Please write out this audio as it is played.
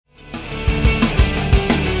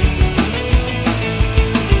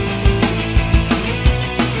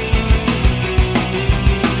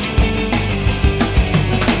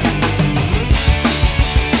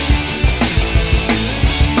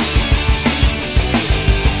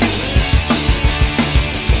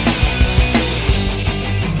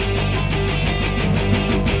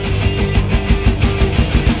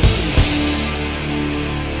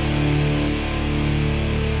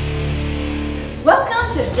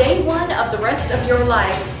day one of the rest of your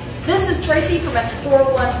life. This is Tracy from Esther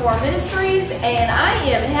 414 Ministries, and I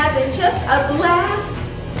am having just a blast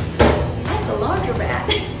at the laundromat.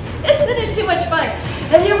 Isn't it too much fun?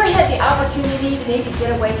 Have you ever had the opportunity to maybe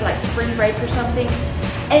get away for like spring break or something,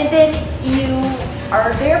 and then you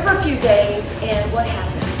are there for a few days, and what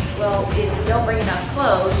happens? Well, if you don't bring enough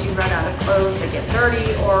clothes, you run out of clothes, they get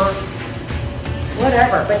dirty or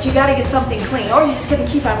whatever, but you got to get something clean, or you're just going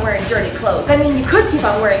to keep on wearing dirty clothes. I mean, you could keep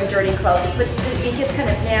on wearing dirty clothes, but it gets kind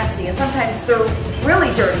of nasty, and sometimes they're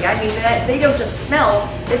really dirty. I mean, they don't just smell,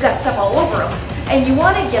 they've got stuff all over them, and you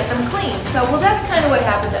want to get them clean. So, well, that's kind of what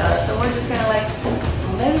happened to us. So we're just kind of like, well,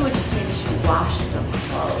 maybe we should wash some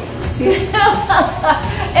clothes, you know?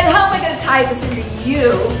 And how am I going to tie this into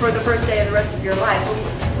you for the first day of the rest of your life?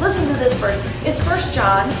 Well, listen to this verse. It's 1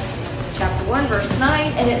 John chapter 1, verse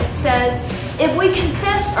 9, and it says, if we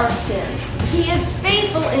confess our sins, He is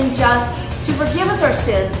faithful and just to forgive us our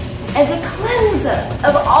sins and to cleanse us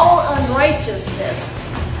of all unrighteousness.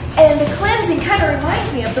 And the cleansing kind of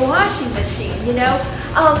reminds me of the washing machine, you know.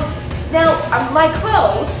 Now, my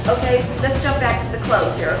clothes, okay, let's jump back to the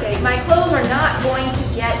clothes here, okay. My clothes are not going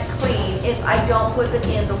to get clean if I don't put them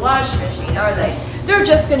in the washing machine, are they? They're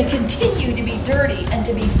just going to continue to be dirty and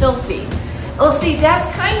to be filthy. Well, see,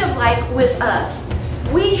 that's kind of like with us.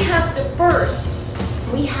 We have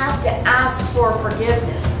to ask for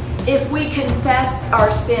forgiveness if we confess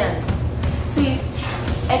our sins. See,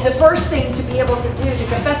 and the first thing to be able to do to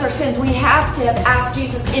confess our sins, we have to have asked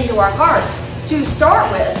Jesus into our hearts to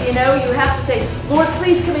start with. You know, you have to say, Lord,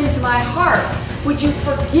 please come into my heart. Would you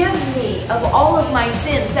forgive me of all of my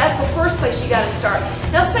sins? That's the first place you got to start.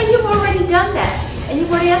 Now, say you've already done that and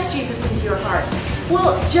you've already asked Jesus into your heart.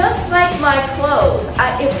 Well, just like my clothes,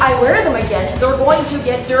 if I wear them again, they're going to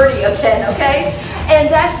get dirty again, okay? And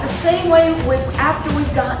that's the same way with after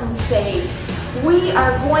we've gotten saved. We're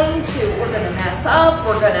going to mess up,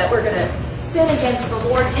 we're gonna sin against the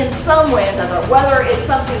Lord in some way or another, whether it's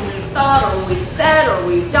something we've thought or we've said or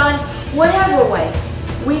we've done, whatever way.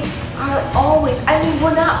 We are always, I mean,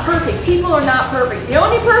 we're not perfect. People are not perfect. The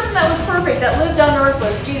only person that was perfect that lived on earth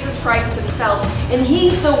was Jesus Christ Himself. And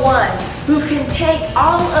He's the one who can take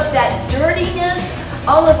all of that dirtiness,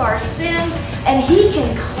 all of our sins, and He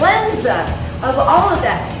can cleanse us of all of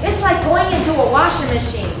that. It's like going into a washing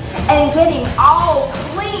machine and getting all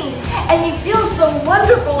clean, and you feel so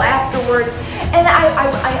wonderful afterwards. And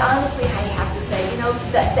I honestly, I have to say, you know,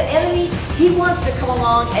 the enemy, he wants to come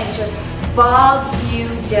along and just bog you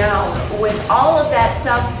down with all of that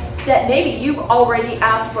stuff that maybe you've already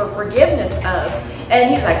asked for forgiveness of.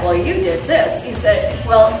 And he's like, well, you did this. You said,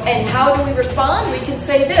 well, and how do we respond? We can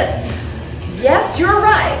say this. Yes, you're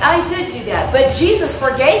right. I did do that. But Jesus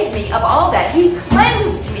forgave me of all that. He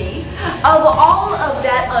cleansed me of all of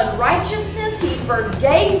that unrighteousness. He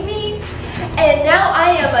forgave me. And now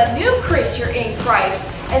I am a new creature in Christ.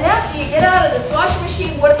 And after you get out of this washing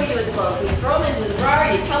machine, what do we do with the clothes? We throw them into the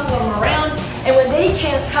dryer, you tumble them around, and when they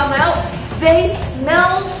can't come out, they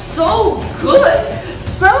smell so good,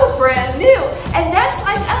 so brand new. And that's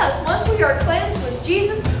like us. Once we are cleansed with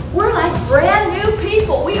Jesus, we're like brand new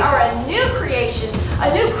people. We are a new creation,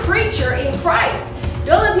 a new creature in Christ.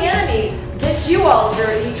 Don't let the enemy get you all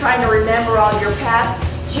dirty trying to remember all your past.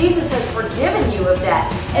 Jesus has forgiven you of that.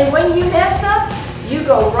 And when you mess up, you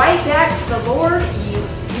go right back to the Lord. You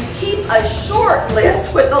keep a short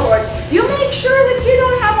list with the Lord. You make sure that you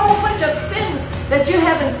don't have a whole bunch of sins that you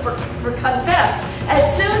haven't confessed.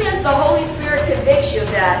 As soon as the Holy Spirit convicts you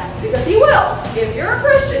of that, because He will, if you're a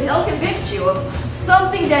Christian, He'll convict you of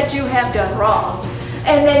something that you have done wrong.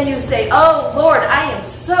 And then you say, oh Lord, I am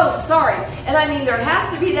so sorry. And I mean, there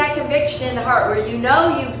has to be that conviction in the heart where you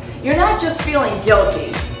know you're not just feeling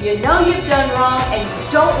guilty. You know you've done wrong and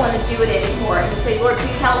you don't want to do it anymore. And you say, Lord,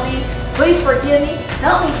 please help me. Please forgive me.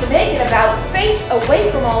 Help me to make it about face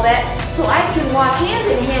away from all that so I can walk hand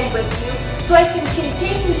in hand with you, so I can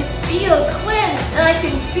continue to feel cleansed and I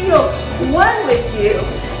can feel one with you.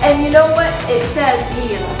 And you know what? It says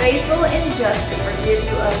He is faithful and just to forgive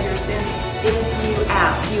you of your sins if you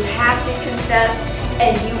ask. You have to confess,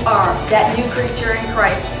 and you are that new creature in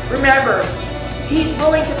Christ. Remember, He's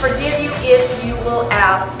willing to forgive you if you will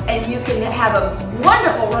ask, and you can have a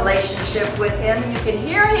wonderful relationship with Him. You can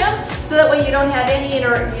hear Him, so that way you don't have any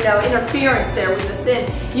interference there with the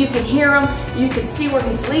sin. You can hear Him, you can see where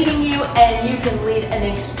He's leading you, and you can lead an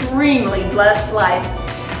extremely blessed life.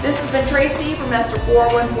 This has been Tracy from Esther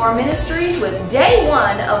 414 Ministries with day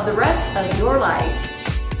one of the rest of your life.